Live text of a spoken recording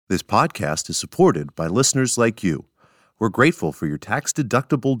This podcast is supported by listeners like you. We're grateful for your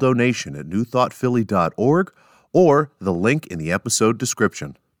tax-deductible donation at newthoughtphilly.org or the link in the episode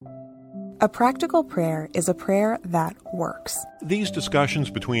description. A practical prayer is a prayer that works. These discussions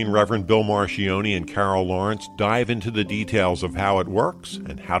between Reverend Bill Marcioni and Carol Lawrence dive into the details of how it works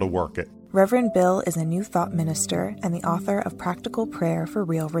and how to work it. Reverend Bill is a New Thought minister and the author of Practical Prayer for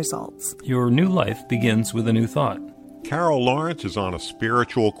Real Results. Your new life begins with a new thought. Carol Lawrence is on a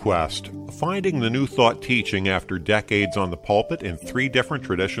spiritual quest, finding the New Thought teaching after decades on the pulpit in 3 different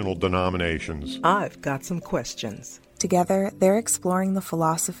traditional denominations. I've got some questions. Together, they're exploring the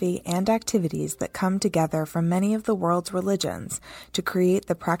philosophy and activities that come together from many of the world's religions to create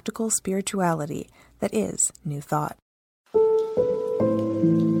the practical spirituality that is New Thought.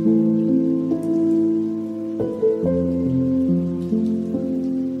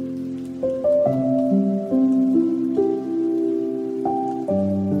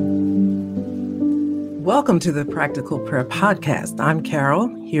 Welcome to the Practical Prayer Podcast. I'm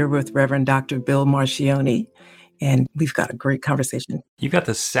Carol, here with Reverend Dr. Bill Marcioni, and we've got a great conversation. You've got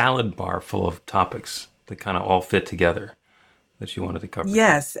the salad bar full of topics that kind of all fit together that you wanted to cover.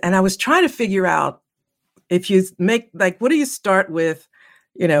 Yes, and I was trying to figure out if you make, what do you start with?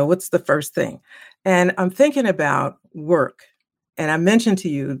 What's the first thing? And I'm thinking about work. And I mentioned to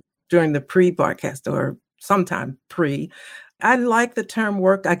you during the pre-podcast or sometime I like the term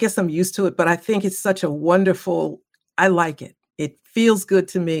work. I guess I'm used to it, but I think it's such I like it. It feels good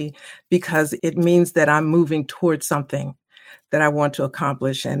to me because it means that I'm moving towards something that I want to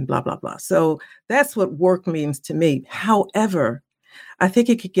accomplish and blah, blah, blah. So that's what work means to me. However, I think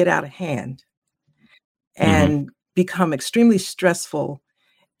it could get out of hand and become extremely stressful.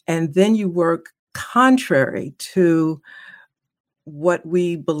 And then you work contrary to what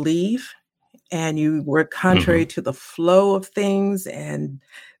we believe. And you work contrary to the flow of things, and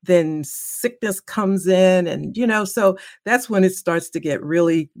then sickness comes in, and so that's when it starts to get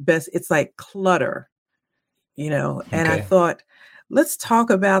really it's like clutter, And I thought, let's talk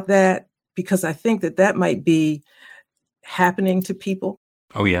about that because I think that might be happening to people.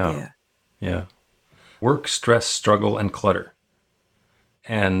 Oh, yeah. Work, stress, struggle, and clutter.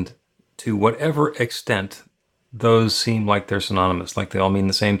 And to whatever extent those seem like they're synonymous, like they all mean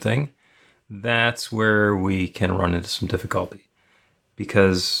the same thing, that's where we can run into some difficulty,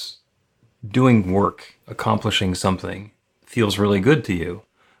 because doing work, accomplishing something feels really good to you,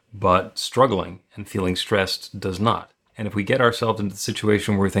 but struggling and feeling stressed does not. And if we get ourselves into the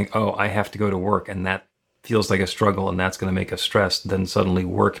situation where we think, oh, I have to go to work, and that feels like a struggle and that's going to make us stressed, then suddenly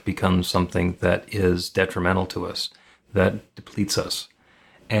work becomes something that is detrimental to us, that depletes us.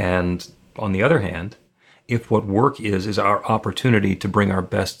 And on the other hand, if what work is our opportunity to bring our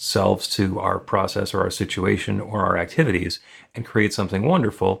best selves to our process or our situation or our activities and create something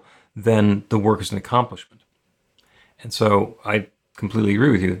wonderful, then the work is an accomplishment. And so I completely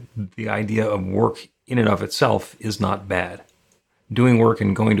agree with you. The idea of work in and of itself is not bad. Doing work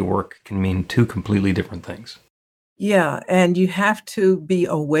and going to work can mean 2 completely different things. Yeah, and you have to be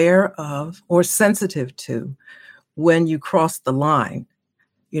aware of or sensitive to when you cross the line,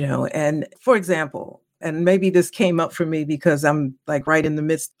 and for example, and maybe this came up for me because I'm right in the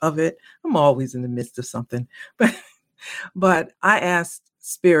midst of it. I'm always in the midst of something. But I asked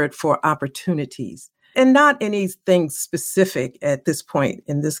Spirit for opportunities, and not anything specific at this point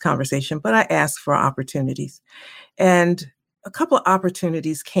in this conversation, but I asked for opportunities. And a couple of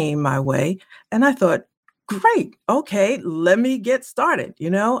opportunities came my way. And I thought, great, okay, let me get started.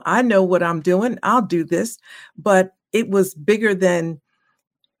 I know what I'm doing. I'll do this. But it was bigger than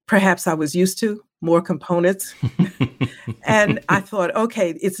perhaps I was used to. More components. And I thought,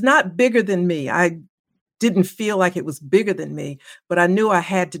 okay, it's not bigger than me. I didn't feel like it was bigger than me, but I knew I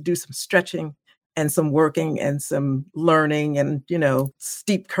had to do some stretching and some working and some learning and,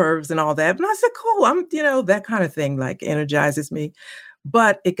 steep curves and all that. And I said, cool, I'm, that kind of thing energizes me.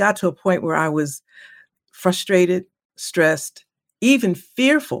 But it got to a point where I was frustrated, stressed, even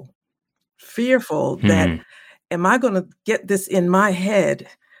fearful that, am I going to get this in my head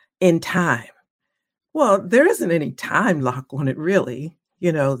in time? Well, there isn't any time lock on it, really,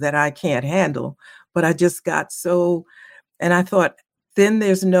 that I can't handle. But I just got and I thought, then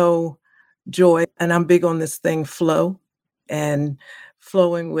there's no joy. And I'm big on this thing, flow, and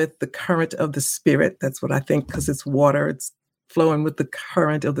flowing with the current of the Spirit. That's what I think, because it's water. It's flowing with the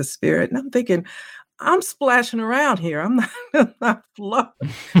current of the Spirit. And I'm thinking, I'm splashing around here. I'm not flowing.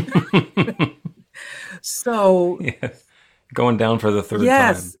 So... Yes. Going down for the 3rd time.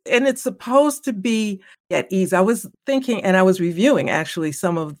 Yes, and it's supposed to be at ease. I was thinking, and I was reviewing actually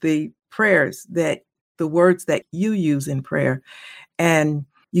some of the prayers the words that you use in prayer. And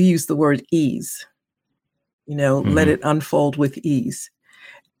you use the word ease, let it unfold with ease.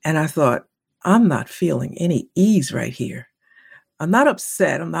 And I thought, I'm not feeling any ease right here. I'm not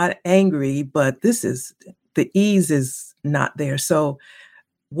upset. I'm not angry, but the ease is not there. So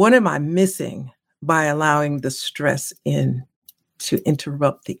what am I missing by allowing the stress in to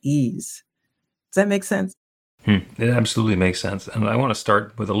interrupt the ease? Does that make sense? It absolutely makes sense. And I want to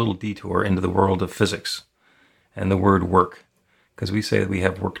start with a little detour into the world of physics and the word work, because we say that we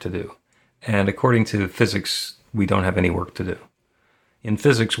have work to do. And according to physics, we don't have any work to do. In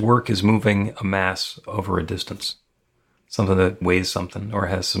physics, work is moving a mass over a distance. Something that weighs something or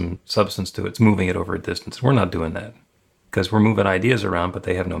has some substance to it, it's moving it over a distance. We're not doing that because we're moving ideas around, but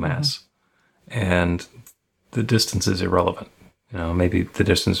they have no mass. And the distance is irrelevant. Maybe the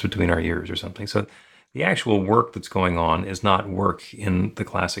distance between our ears or something. So the actual work that's going on is not work in the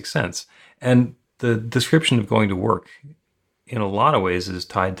classic sense. And the description of going to work in a lot of ways is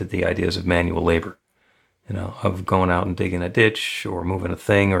tied to the ideas of manual labor, of going out and digging a ditch or moving a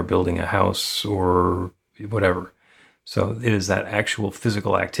thing or building a house or whatever. So it is that actual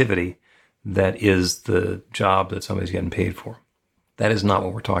physical activity that is the job that somebody's getting paid for. That is not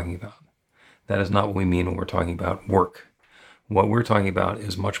what we're talking about. That is not what we mean when we're talking about work. What we're talking about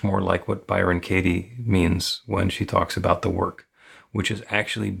is much more like what Byron Katie means when she talks about the work, which is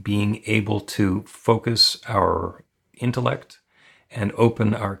actually being able to focus our intellect and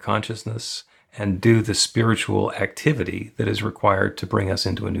open our consciousness and do the spiritual activity that is required to bring us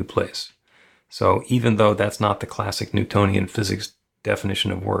into a new place. So even though that's not the classic Newtonian physics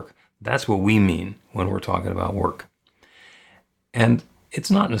definition of work, that's what we mean when we're talking about work. And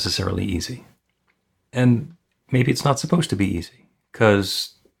it's not necessarily easy. And maybe it's not supposed to be easy,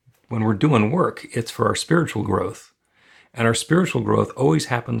 because when we're doing work, it's for our spiritual growth. And our spiritual growth always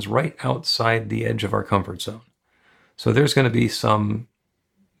happens right outside the edge of our comfort zone. So there's going to be some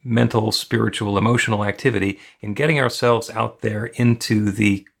mental, spiritual, emotional activity in getting ourselves out there into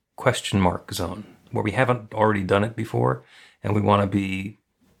the question mark zone where we haven't already done it before and we want to be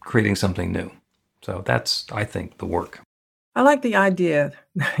creating something new. So that's, I think, the work. I like the idea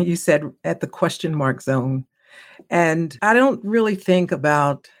you said at the question mark zone. And I don't really think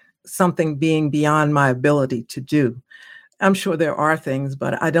about something being beyond my ability to do. I'm sure there are things,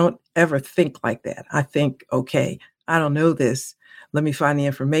 but I don't ever think like that. I think, okay, I don't know this. Let me find the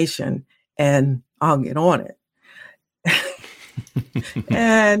information and I'll get on it.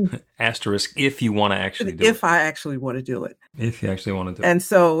 And asterisk, if you want to actually do it. If I actually want to do it. If you actually want to do it. And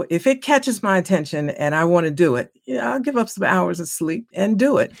so if it catches my attention and I want to do it, I'll give up some hours of sleep and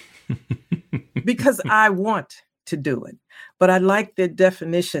do it because I want to do it. But I like the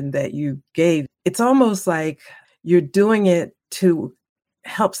definition that you gave. It's almost like you're doing it to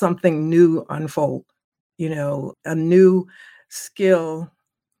help something new unfold, a new skill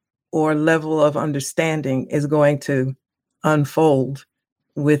or level of understanding is going to unfold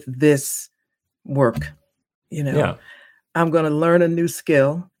with this work. Yeah. I'm going to learn a new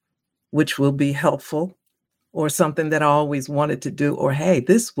skill, which will be helpful, or something that I always wanted to do, or, hey,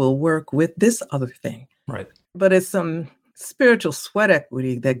 this will work with this other thing. Right. But it's some spiritual sweat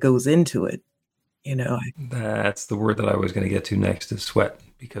equity that goes into it. That's the word that I was going to get to next is sweat,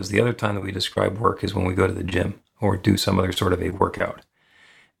 because the other time that we describe work is when we go to the gym or do some other sort of a workout.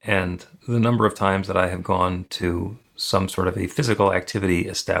 And the number of times that I have gone to some sort of a physical activity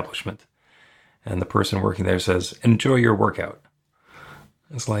establishment and the person working there says, enjoy your workout.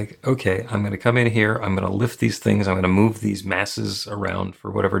 It's like, okay, I'm going to come in here. I'm going to lift these things. I'm going to move these masses around for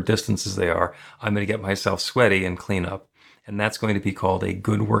whatever distances they are. I'm going to get myself sweaty and clean up. And that's going to be called a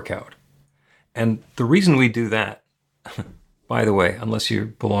good workout. And the reason we do that, by the way, unless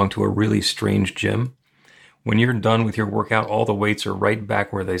you belong to a really strange gym, when you're done with your workout, all the weights are right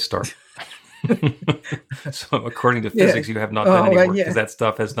back where they start. So according to physics, you have not done any work because that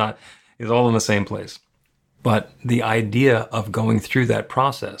stuff is all in the same place. But the idea of going through that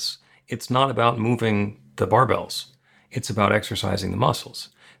process, it's not about moving the barbells. It's about exercising the muscles.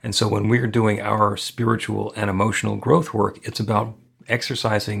 And so when we're doing our spiritual and emotional growth work, it's about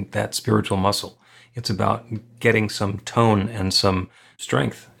exercising that spiritual muscle. It's about getting some tone and some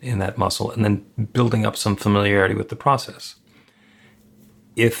strength in that muscle and then building up some familiarity with the process.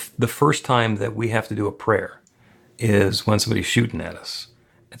 If the first time that we have to do a prayer is when somebody's shooting at us,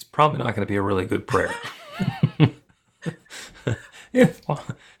 it's probably not going to be a really good prayer.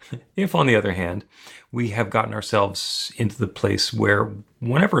 If, on the other hand, we have gotten ourselves into the place where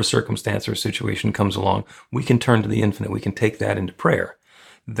whenever a circumstance or situation comes along, we can turn to the infinite, we can take that into prayer,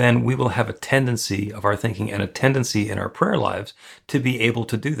 then we will have a tendency of our thinking and a tendency in our prayer lives to be able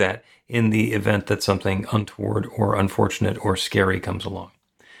to do that in the event that something untoward or unfortunate or scary comes along.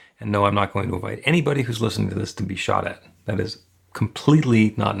 And no, I'm not going to invite anybody who's listening to this to be shot at. That is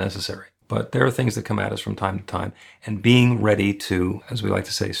completely not necessary. But there are things that come at us from time to time. And being ready to, as we like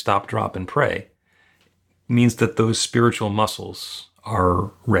to say, stop, drop, and pray means that those spiritual muscles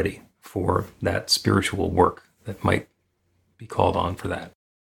are ready for that spiritual work that might be called on for that.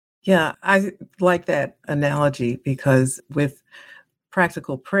 Yeah, I like that analogy because with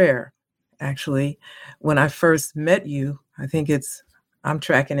practical prayer, actually, when I first met you, I'm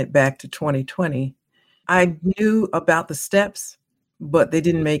tracking it back to 2020, I knew about the steps, but they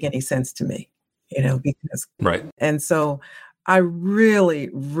didn't make any sense to me, because. Right. And so I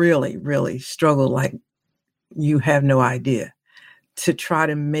really, really, really struggled, like you have no idea, to try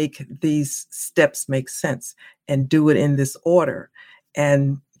to make these steps make sense and do it in this order.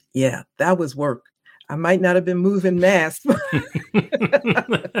 And yeah, that was work. I might not have been moving mass.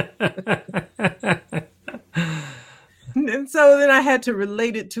 And so then I had to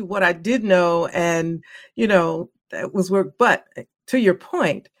relate it to what I did know. And, that was work. But to your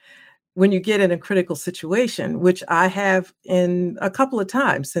point, when you get in a critical situation, which I have in a couple of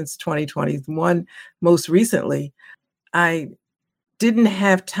times since 2020, one most recently, I didn't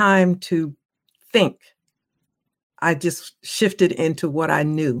have time to think. I just shifted into what I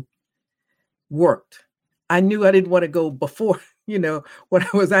knew worked. I knew I didn't want to go before, I knew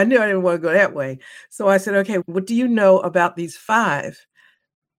I didn't want to go that way. So I said, okay, what do you know about these 5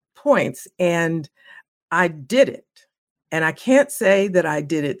 points? And I did it. And I can't say that I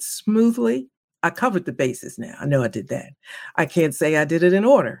did it smoothly. I covered the bases now. I know I did that. I can't say I did it in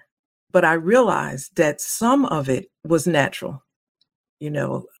order, but I realized that some of it was natural.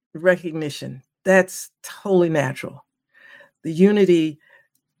 Recognition, that's totally natural. The unity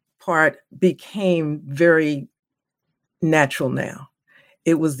part became very natural now.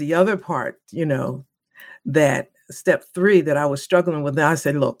 It was the other part, that step 3 that I was struggling with. And I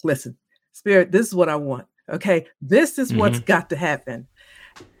said, look, listen, Spirit, this is what I want. Okay. This is what's got to happen.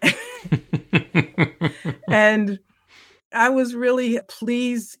 And I was really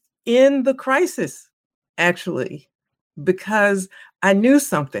pleased in the crisis, actually, because I knew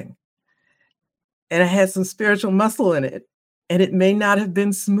something and I had some spiritual muscle in it, and it may not have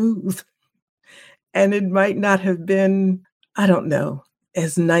been smooth and it might not have been, I don't know,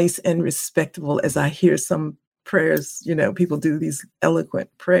 as nice and respectable as I hear some prayers, people do these eloquent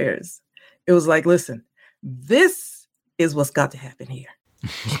prayers. It was like, listen, this is what's got to happen here.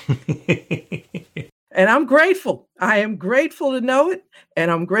 And I'm grateful. I am grateful to know it, and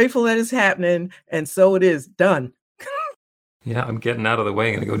I'm grateful that it's happening. And so it is done. Yeah, I'm getting out of the way.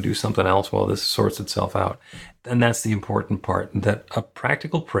 I'm going to go do something else while this sorts itself out. And that's the important part, that a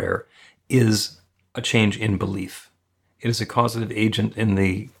practical prayer is a change in belief. It is a causative agent in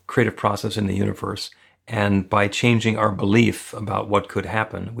the creative process in the universe. And by changing our belief about what could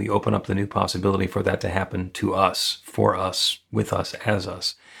happen, we open up the new possibility for that to happen to us, for us, with us, as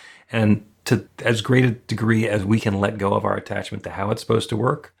us. And to as great a degree as we can let go of our attachment to how it's supposed to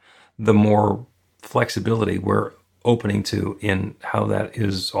work, the more flexibility we're opening to in how that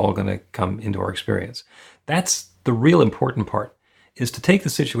is all going to come into our experience. That's the real important part, is to take the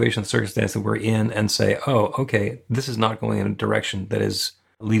situation, the circumstance that we're in and say, oh, okay, this is not going in a direction that is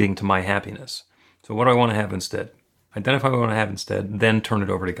leading to my happiness. So what do I want to have instead? Identify what I want to have instead, then turn it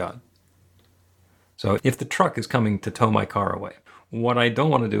over to God. So if the truck is coming to tow my car away, what I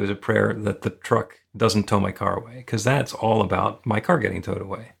don't want to do is a prayer that the truck doesn't tow my car away, because that's all about my car getting towed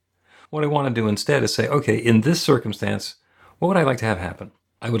away. What I want to do instead is say, okay, in this circumstance, what would I like to have happen?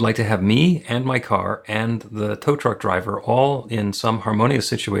 I would like to have me and my car and the tow truck driver all in some harmonious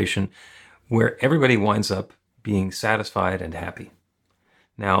situation where everybody winds up being satisfied and happy.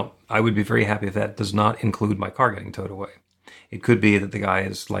 Now, I would be very happy if that does not include my car getting towed away. It could be that the guy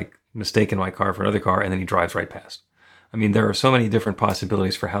is mistaken my car for another car and then he drives right past. I mean, there are so many different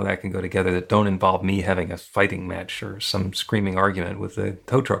possibilities for how that can go together that don't involve me having a fighting match or some screaming argument with the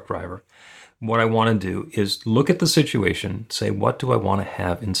tow truck driver. What I want to do is look at the situation, say, what do I want to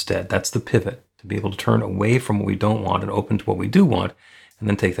have instead? That's the pivot, to be able to turn away from what we don't want and open to what we do want, and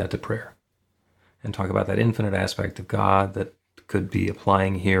then take that to prayer. And talk about that infinite aspect of God that could be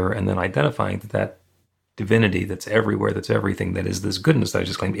applying here, and then identifying that divinity that's everywhere, that's everything, that is this goodness that I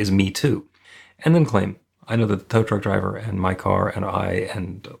just claimed is me too. And then claim, I know that the tow truck driver and my car and I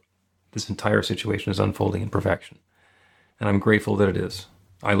and this entire situation is unfolding in perfection. And I'm grateful that it is.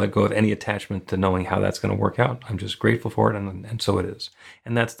 I let go of any attachment to knowing how that's going to work out. I'm just grateful for it, and so it is.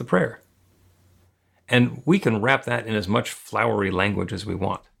 And that's the prayer. And we can wrap that in as much flowery language as we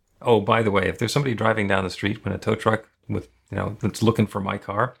want. Oh, by the way, if there's somebody driving down the street in a tow truck with, that's looking for my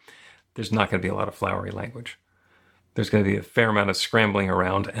car, there's not going to be a lot of flowery language. there's going to be a fair amount of scrambling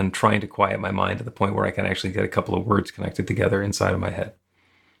around and trying to quiet my mind to the point where I can actually get a couple of words connected together inside of my head.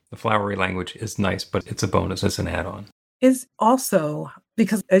 The flowery language is nice, but it's a bonus. It's an add-on. Is also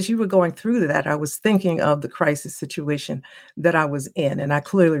because as you were going through that, I was thinking of the crisis situation that I was in, and I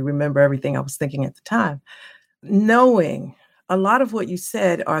clearly remember everything I was thinking at the time. Knowing a lot of what you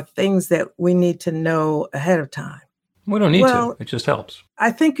said are things that we need to know ahead of time. We don't need to. It just helps.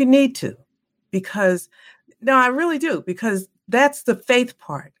 I think you need to, because no, I really do, because that's the faith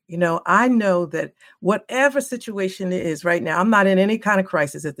part. I know that whatever situation it is right now, I'm not in any kind of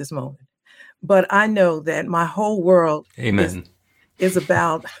crisis at this moment, but I know that my whole world is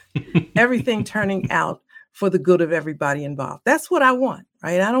about everything turning out for the good of everybody involved. That's what I want,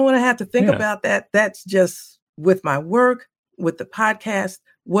 right? I don't want to have to think about that. That's just with my work, with the podcast,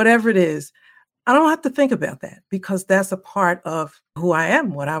 whatever it is. I don't have to think about that because that's a part of who I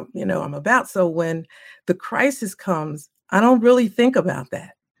am, what I'm about. So when the crisis comes, I don't really think about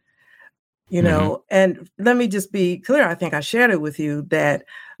that, and let me just be clear. I think I shared it with you that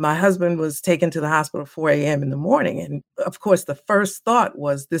my husband was taken to the hospital at 4 a.m. in the morning. And of course, the first thought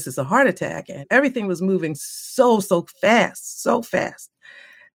was, this is a heart attack. And everything was moving so fast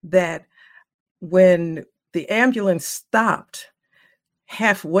that when the ambulance stopped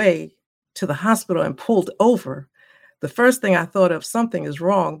halfway to the hospital and pulled over, the first thing I thought of, something is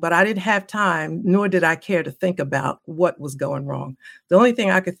wrong, but I didn't have time, nor did I care to think about what was going wrong. The only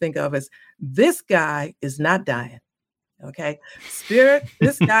thing I could think of is, this guy is not dying. Okay. Spirit,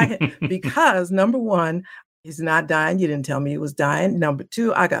 this guy, because number one, he's not dying. You didn't tell me he was dying. Number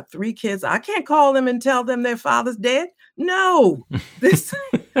two, I got 3 kids. I can't call them and tell them their father's dead. No,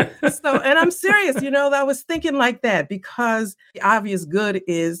 and I'm serious, I was thinking like that because the obvious good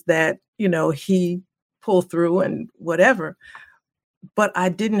is that, he pulled through and whatever, but I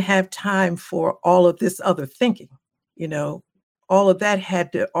didn't have time for all of this other thinking, all of that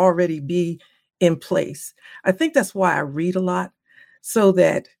had to already be in place. I think that's why I read a lot, so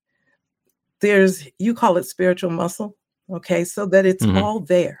that you call it spiritual muscle. Okay. So that it's all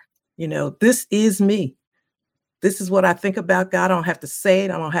there, this is me. This is what I think about God. I don't have to say it.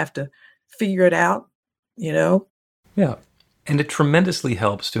 I don't have to figure it out, Yeah. And it tremendously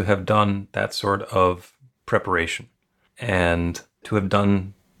helps to have done that sort of preparation and to have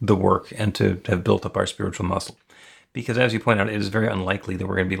done the work and to have built up our spiritual muscle. Because as you point out, it is very unlikely that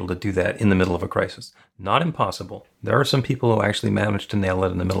we're going to be able to do that in the middle of a crisis. Not impossible. There are some people who actually manage to nail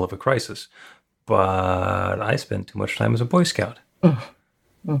it in the middle of a crisis. But I spent too much time as a Boy Scout.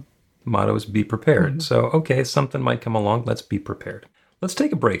 The motto is be prepared. So, okay, something might come along. Let's be prepared. Let's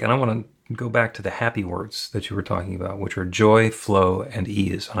take a break. And I want to go back to the happy words that you were talking about, which are joy, flow, and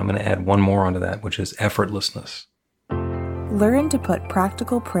ease. And I'm going to add one more onto that, which is effortlessness. Learn to put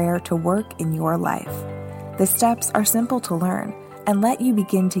practical prayer to work in your life. The steps are simple to learn and let you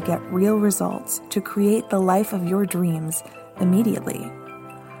begin to get real results to create the life of your dreams immediately.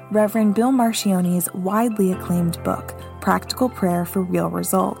 Reverend Bill Marcioni's widely acclaimed book, Practical Prayer for Real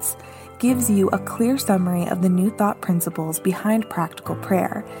Results, gives you a clear summary of the New Thought principles behind practical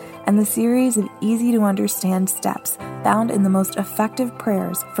prayer and the series of easy-to-understand steps found in the most effective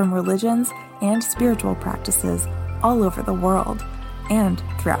prayers from religions and spiritual practices all over the world and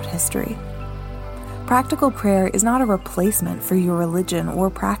throughout history. Practical prayer is not a replacement for your religion or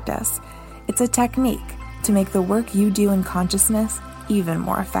practice. It's a technique to make the work you do in consciousness even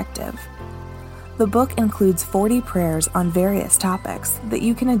more effective. The book includes 40 prayers on various topics that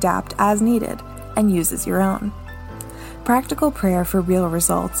you can adapt as needed and use as your own. Practical Prayer for Real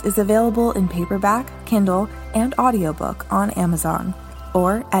Results is available in paperback, Kindle, and audiobook on Amazon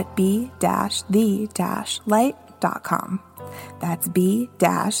or at b-the-light.com. That's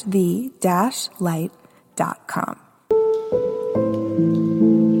b-the-light.com.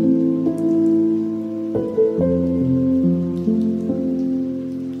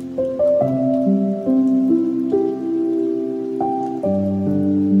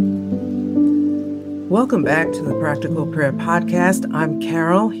 Welcome back to the Practical Prayer Podcast. I'm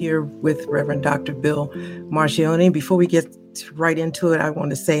Carol here with Reverend Dr. Bill Marcioni. Before we get right into it, I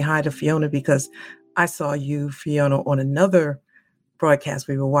want to say hi to Fiona because I saw you, Fiona, on another broadcast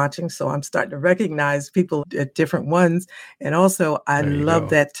we were watching. So I'm starting to recognize people at different ones. And also, I love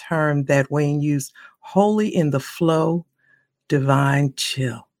that term that Wayne used, holy in the flow, divine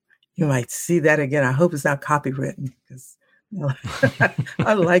chill. You might see that again. I hope it's not copywritten because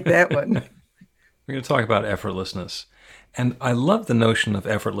I like that one. We're going to talk about effortlessness. And I love the notion of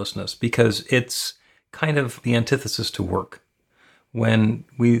effortlessness because it's kind of the antithesis to work. When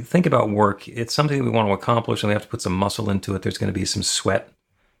we think about work, it's something we want to accomplish and we have to put some muscle into it. There's going to be some sweat,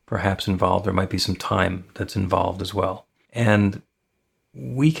 perhaps involved. There might be some time that's involved as well. And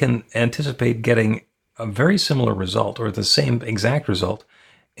we can anticipate getting a very similar result or the same exact result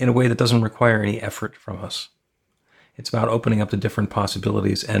in a way that doesn't require any effort from us. It's about opening up to different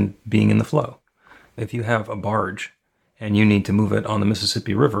possibilities and being in the flow. If you have a barge and you need to move it on the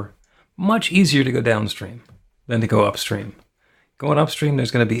Mississippi River, much easier to go downstream than to go upstream. Going upstream,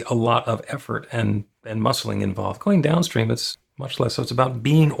 there's going to be a lot of effort and muscling involved. Going downstream, it's much less. So it's about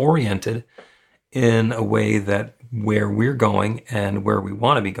being oriented in a way that where we're going and where we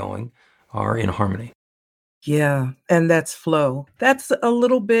want to be going are in harmony. Yeah, and that's flow. That's a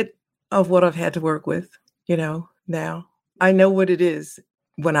little bit of what I've had to work with, now. I know what it is.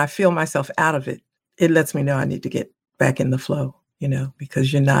 When I feel myself out of it, it lets me know I need to get back in the flow,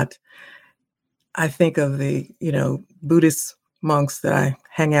 because you're not, I think of the, Buddhist monks that I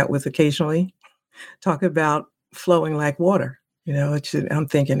hang out with occasionally talk about flowing like water. I'm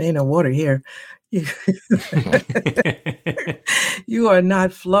thinking, ain't no water here. You are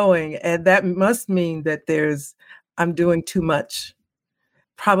not flowing. And that must mean that I'm doing too much,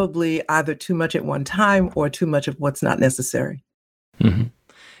 probably either too much at one time or too much of what's not necessary. Mm-hmm.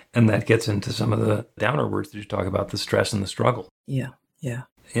 And that gets into some of the downer words that you talk about, the stress and the struggle. Yeah.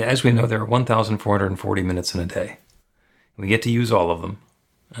 As we know, there are 1,440 minutes in a day. We get to use all of them.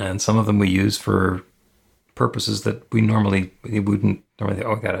 And some of them we use for purposes that we wouldn't normally,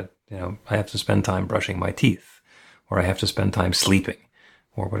 I have to spend time brushing my teeth, or I have to spend time sleeping,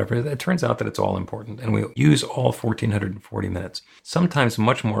 or whatever. It turns out that it's all important. And we use all 1,440 minutes, sometimes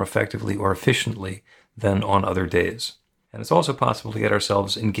much more effectively or efficiently than on other days. And it's also possible to get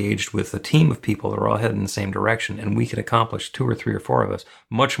ourselves engaged with a team of people that are all headed in the same direction, and we can accomplish 2 or 3 or 4 of us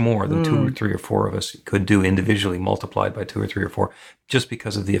much more than 2 or 3 or 4 of us could do individually, multiplied by 2 or 3 or 4, just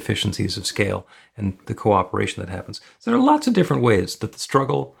because of the efficiencies of scale and the cooperation that happens. So there are lots of different ways that the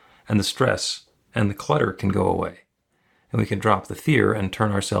struggle and the stress and the clutter can go away. And we can drop the fear and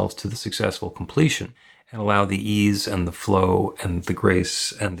turn ourselves to the successful completion and allow the ease and the flow and the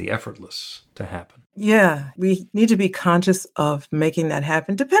grace and the effortless to happen. Yeah, we need to be conscious of making that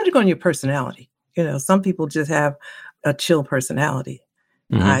happen, depending on your personality. Some people just have a chill personality,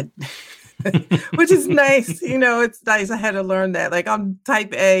 which is nice. It's nice. I had to learn that. Like, I'm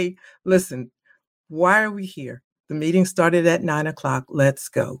type A. Listen, why are we here? The meeting started at 9:00. Let's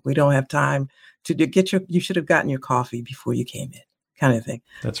go. We don't have time to you should have gotten your coffee before you came in, kind of thing.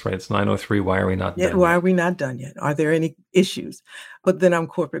 That's right. It's 9:03. Why are we not done? Why are we not done yet? Are there any issues? But then I'm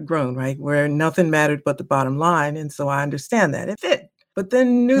corporate grown, right? Where nothing mattered but the bottom line. And so I understand that. It fit. But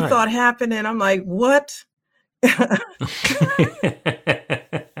then new thought happened and I'm like, what? You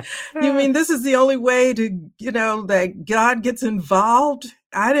mean this is the only way to, that God gets involved?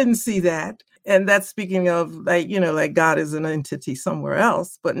 I didn't see that. And that's speaking of like God is an entity somewhere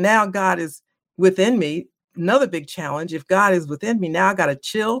else. But now God is within me. Another big challenge. If God is within me, now I got to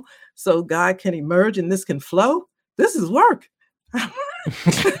chill so God can emerge and this can flow. This is work. At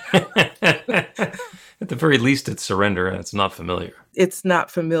the very least, it's surrender and it's not familiar. It's not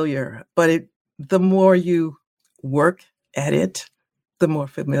familiar, but the more you work at it, the more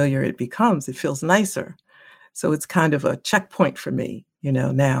familiar it becomes. It feels nicer. So it's kind of a checkpoint for me.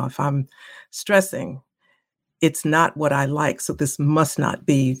 Now if I'm stressing, it's not what I like. So this must not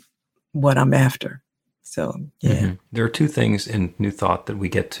be what I'm after. So, yeah. Mm-hmm. There are 2 things in New Thought that we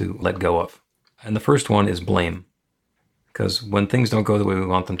get to let go of. And the first one is blame. Because when things don't go the way we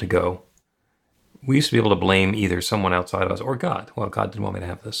want them to go, we used to be able to blame either someone outside of us or God. Well, God didn't want me to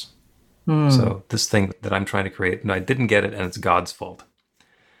have this. So this thing that I'm trying to create, and I didn't get it, and it's God's fault.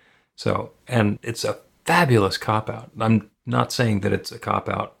 So, and it's a fabulous cop-out. I'm not saying that it's a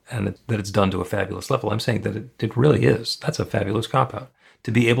cop-out and that it's done to a fabulous level. I'm saying that it really is. That's a fabulous cop-out.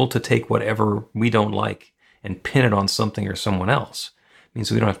 To be able to take whatever we don't like and pin it on something or someone else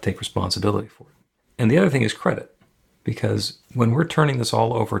means we don't have to take responsibility for it. And the other thing is credit. Because when we're turning this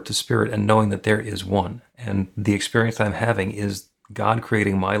all over to Spirit and knowing that there is one, and the experience I'm having is God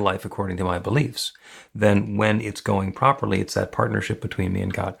creating my life according to my beliefs, then when it's going properly, it's that partnership between me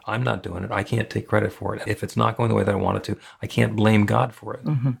and God. I'm not doing it. I can't take credit for it. If it's not going the way that I want it to, I can't blame God for it.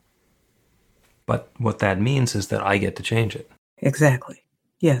 Mm-hmm. But what that means is that I get to change it. Exactly.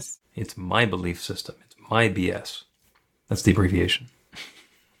 Yes. It's my belief system. It's my BS. That's the abbreviation.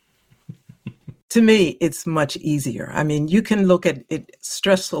 To me, it's much easier. I mean, you can look at it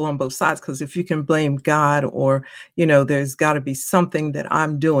stressful on both sides, because if you can blame God or, there's got to be something that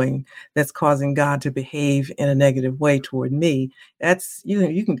I'm doing that's causing God to behave in a negative way toward me, that's,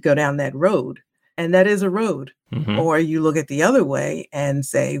 you can go down that road, and that is a road. Mm-hmm. Or you look at the other way and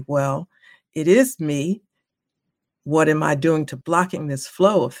say, well, it is me. What am I doing to blocking this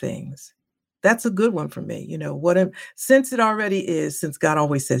flow of things? That's a good one for me. Since it already is, since God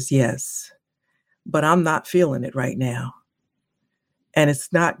always says yes, but I'm not feeling it right now. And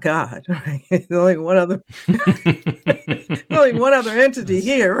it's not God, right? There's only one other, only one other entity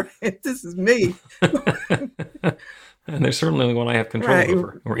here, right? This is me. And there's certainly only one I have control Right.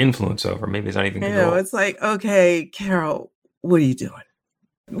 over or influence over. Maybe it's not even You control. know, it's like, okay, Carol, what are you doing?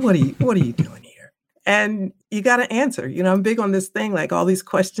 What are you doing here? And you got to answer. I'm big on this thing, like all these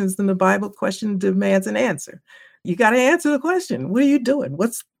questions in the Bible, question demands an answer. You got to answer the question. What are you doing?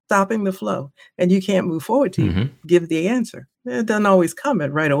 What's stopping the flow? And you can't move forward till you give the answer. It doesn't always come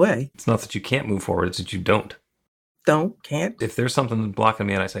right away. It's not that you can't move forward, it's that you don't. Can't. If there's something blocking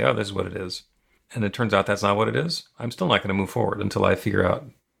me and I say, oh, this is what it is, and it turns out that's not what it is, I'm still not going to move forward until I figure out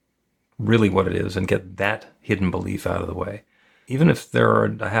really what it is and get that hidden belief out of the way. Even if there are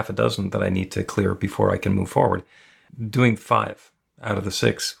a half a dozen that I need to clear before I can move forward, doing 5 out of the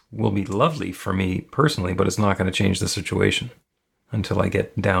 6 will be lovely for me personally, but it's not going to change the situation until I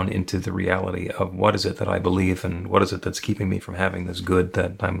get down into the reality of what is it that I believe and what is it that's keeping me from having this good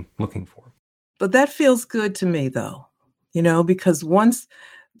that I'm looking for. But that feels good to me, though, because once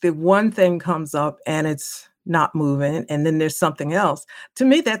the one thing comes up and it's not moving, and then there's something else, to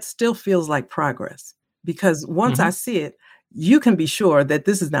me, that still feels like progress. Because once I see it, you can be sure that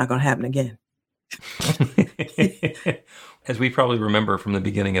this is not going to happen again. As we probably remember from the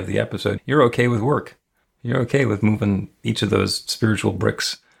beginning of the episode, you're okay with work. You're okay with moving each of those spiritual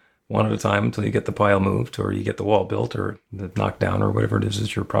bricks one at a time until you get the pile moved or you get the wall built or knocked down or whatever it is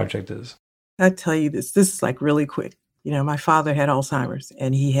that your project is. I tell you this is like really quick. My father had Alzheimer's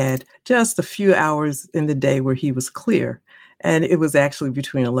and he had just a few hours in the day where he was clear. And it was actually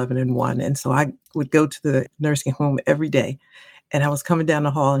between 11 and 1. And so I would go to the nursing home every day. And I was coming down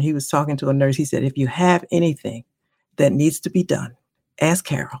the hall and he was talking to a nurse. He said, if you have anything that needs to be done, ask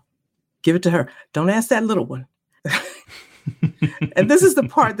Carol. Give it to her. Don't ask that little one. And this is the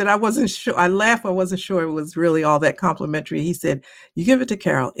part that I wasn't sure. I laughed. I wasn't sure it was really all that complimentary. He said, you give it to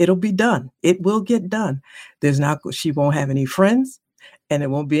Carol. It'll be done. It will get done. She won't have any friends and there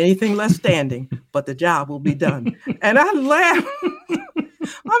won't be anything left standing, but the job will be done. And I laughed.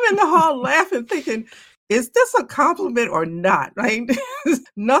 I'm in the hall laughing, thinking, is this a compliment or not? Right?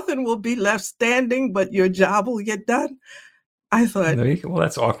 Nothing will be left standing, but your job will get done. I thought, well,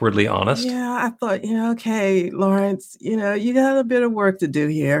 that's awkwardly honest. Yeah, I thought, okay, Lawrence, you got a bit of work to do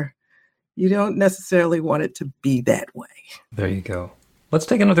here. You don't necessarily want it to be that way. There you go. Let's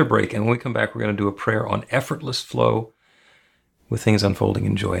take another break. And when we come back, we're going to do a prayer on effortless flow with things unfolding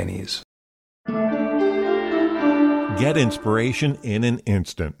in joy and ease. Get inspiration in an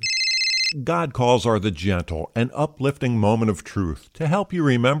instant. God calls are the gentle and uplifting moment of truth to help you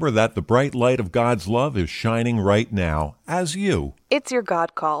remember that the bright light of God's love is shining right now as you. It's your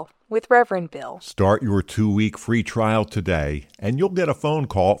God Call with Reverend Bill. Start your 2-week free trial today, and you'll get a phone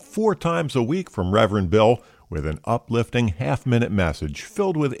call 4 times a week from Reverend Bill with an uplifting half-minute message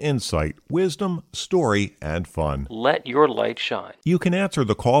filled with insight, wisdom, story, and fun. Let your light shine. You can answer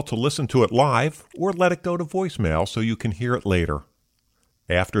the call to listen to it live or let it go to voicemail so you can hear it later.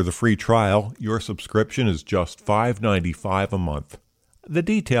 After the free trial, your subscription is just $5.95 a month. The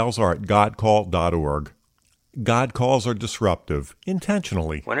details are at godcall.org. God calls are disruptive,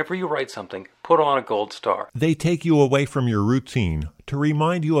 intentionally. Whenever you write something, put on a gold star. They take you away from your routine to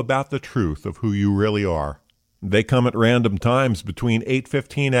remind you about the truth of who you really are. They come at random times between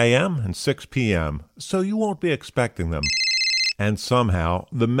 8:15 a.m. and 6 p.m., so you won't be expecting them. And somehow,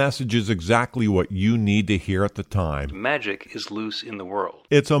 the message is exactly what you need to hear at the time. Magic is loose in the world.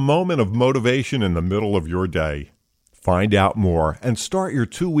 It's a moment of motivation in the middle of your day. Find out more and start your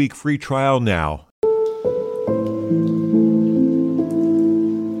 2-week free trial now.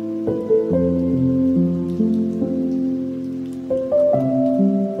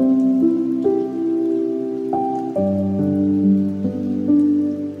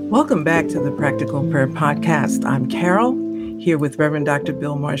 Welcome back to the Practical Prayer Podcast. I'm Carol, here with Reverend Dr.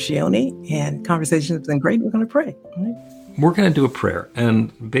 Bill Marcioni, and conversation has been great. We're going to pray. Right? We're going to do a prayer,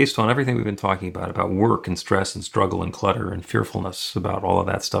 and based on everything we've been talking about work and stress and struggle and clutter and fearfulness, about all of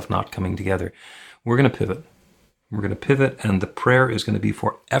that stuff not coming together, we're going to pivot. We're going to pivot, and the prayer is going to be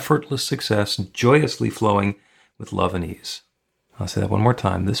for effortless success, joyously flowing with love and ease. I'll say that one more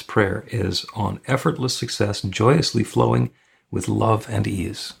time. This prayer is on effortless success, joyously flowing with love and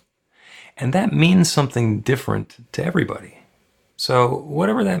ease. And that means something different to everybody. So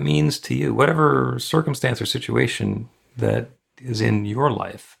whatever that means to you, whatever circumstance or situation that is in your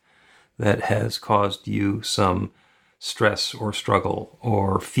life that has caused you some stress or struggle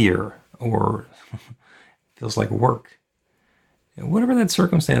or fear or feels like work. And whatever that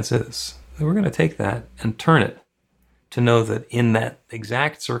circumstance is, we're going to take that and turn it to know that in that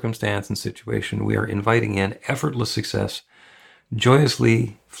exact circumstance and situation, we are inviting in effortless success,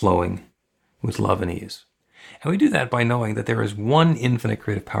 joyously flowing with love and ease. And we do that by knowing that there is one infinite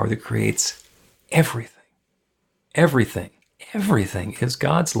creative power that creates everything. Everything. Everything is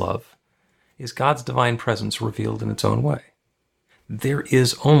God's love, is God's divine presence revealed in its own way. There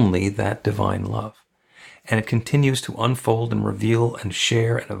is only that divine love. And it continues to unfold and reveal and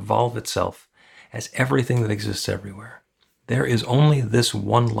share and evolve itself as everything that exists everywhere. There is only this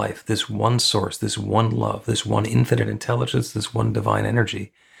one life, this one source, this one love, this one infinite intelligence, this one divine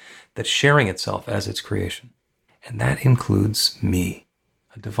energy that's sharing itself as its creation. And that includes me,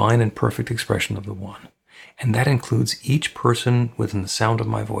 a divine and perfect expression of the one. And that includes each person within the sound of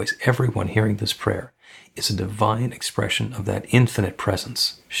my voice. Everyone hearing this prayer is a divine expression of that infinite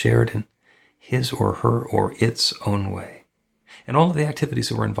presence, shared in his or her or its own way. And all of the activities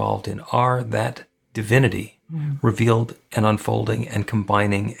that we're involved in are that divinity revealed and unfolding and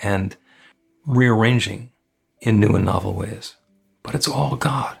combining and rearranging in new and novel ways. But it's all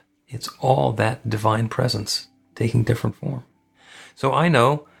God. It's all that divine presence taking different form. So I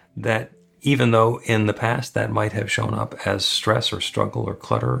know that even though in the past that might have shown up as stress or struggle or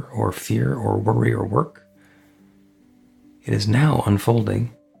clutter or fear or worry or work, it is now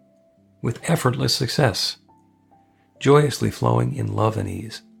unfolding with effortless success, joyously flowing in love and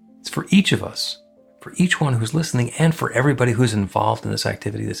ease. It's for each of us, for each one who's listening, and for everybody who's involved in this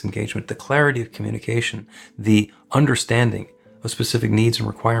activity, this engagement, the clarity of communication, the understanding of specific needs and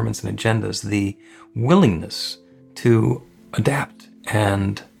requirements and agendas, the willingness to adapt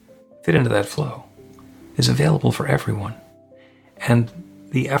and fit into that flow is available for everyone. And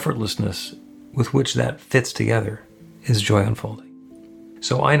the effortlessness with which that fits together is joy unfolding.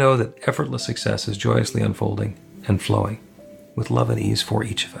 So I know that effortless success is joyously unfolding and flowing with love and ease for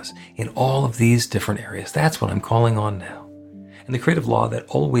each of us in all of these different areas. That's what I'm calling on now. And the creative law that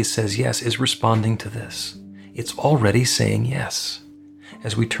always says yes is responding to this. It's already saying yes.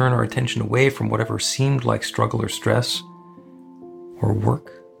 As we turn our attention away from whatever seemed like struggle or stress or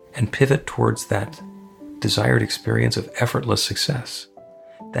work and pivot towards that desired experience of effortless success,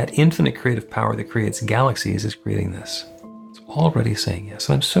 that infinite creative power that creates galaxies is creating this. It's already saying yes,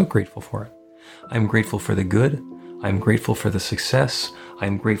 and I'm so grateful for it. I'm grateful for the good. I'm grateful for the success.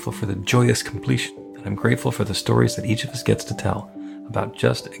 I'm grateful for the joyous completion. And I'm grateful for the stories that each of us gets to tell about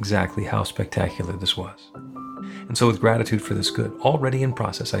just exactly how spectacular this was. And so with gratitude for this good already in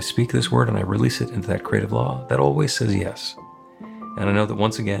process, I speak this word and I release it into that creative law that always says yes. And I know that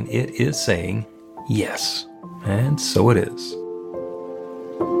once again, it is saying yes. And so it is.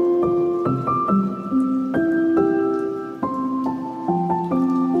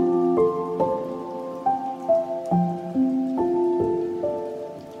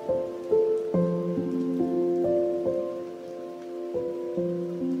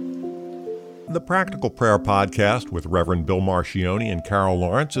 The Practical Prayer Podcast with Reverend Bill Marcioni and Carol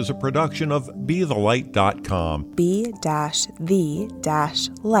Lawrence is a production of BeTheLight.com.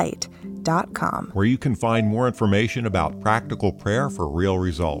 be-the-light.com, where you can find more information about practical prayer for real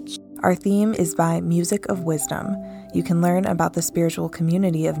results. Our theme is by Music of Wisdom. You can learn about the spiritual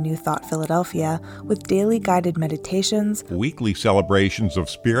community of New Thought Philadelphia with daily guided meditations, Weekly celebrations of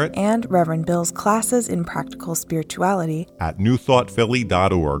spirit, and Reverend Bill's classes in practical spirituality at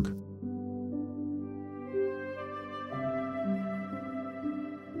newthoughtphilly.org.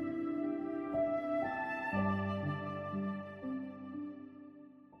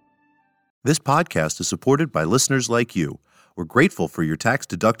 This podcast is supported by listeners like you. We're grateful for your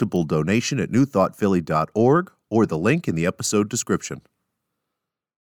tax-deductible donation at newthoughtphilly.org or the link in the episode description.